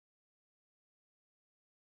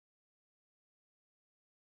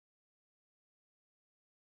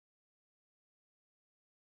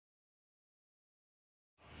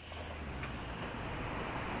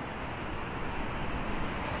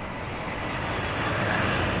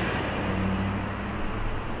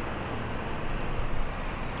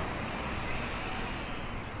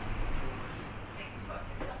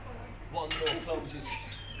closes,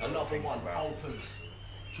 another one opens.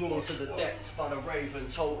 Drawn to the depths by the raven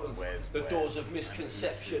totem. The doors of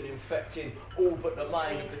misconception infecting all but the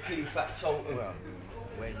mind of the key factotum.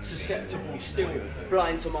 Susceptible still,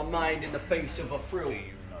 blind to my mind in the face of a thrill.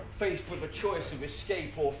 Faced with a choice of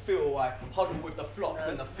escape or fill, I huddle with the flock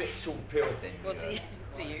and the fix-all pill. What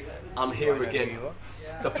do you? I'm here again,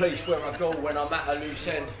 the place where I go when I'm at a loose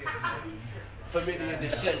end. Familiar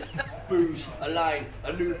descent, booze, a line,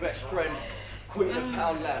 a new best friend. Queen of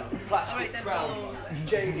Poundland, plastic crown,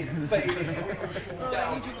 jaded, faded, fall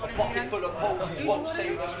down. A pocket full of posies won't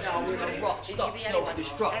save us now. We're in a rut, stuck,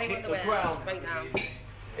 self-destruct, hit the ground.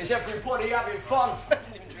 Is everybody having fun?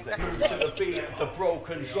 Move to the beat of the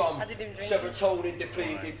broken drum. Serotonin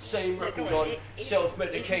depleted, same record on.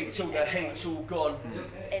 Self-medicate till the hate's all gone.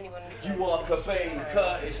 You are Cobain,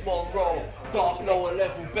 Curtis, Monroe. Dark lower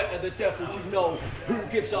level, better the devil you know. Who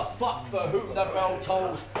gives a fuck for whom the bell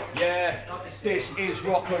tolls? Yeah, this is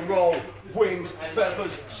rock and roll. Wings,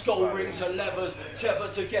 feathers, skull rings and levers,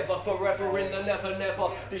 tethered together forever in the never never.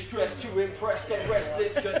 Distressed to impress the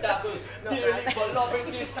restless cadavers. Dearly beloved,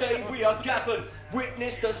 this day we are gathered.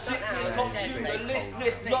 Witness the sickness, consume the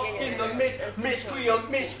listless, lost in the mist. Miscreant,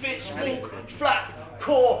 misfits, walk, flap,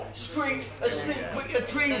 core, screech, asleep but your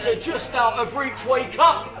dreams are just out of reach. Wake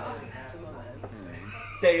up!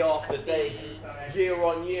 Day after day, year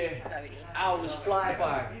on year, hours fly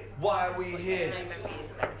by. Why are we here?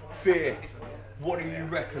 Fear. What do you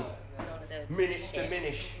reckon? Minutes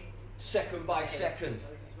diminish, second by second.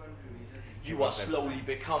 You are slowly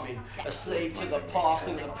becoming a slave to the past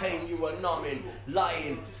and the pain you are numbing.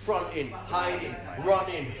 Lying, fronting, hiding,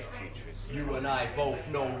 running. You and I both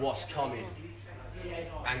know what's coming.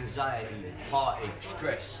 Anxiety, heartache,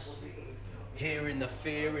 stress. Hearing the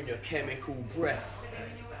fear in your chemical breath.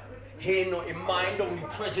 Here not in mind, only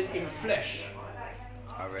present in flesh.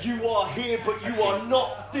 You are here, but you are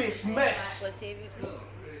not this mess.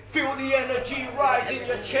 Feel the energy rise in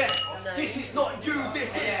your chest. This is not you,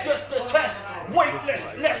 this is just a test. Weightless,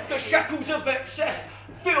 lest the shackles of excess.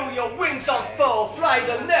 Feel your wings unfurl, fly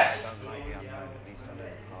the nest.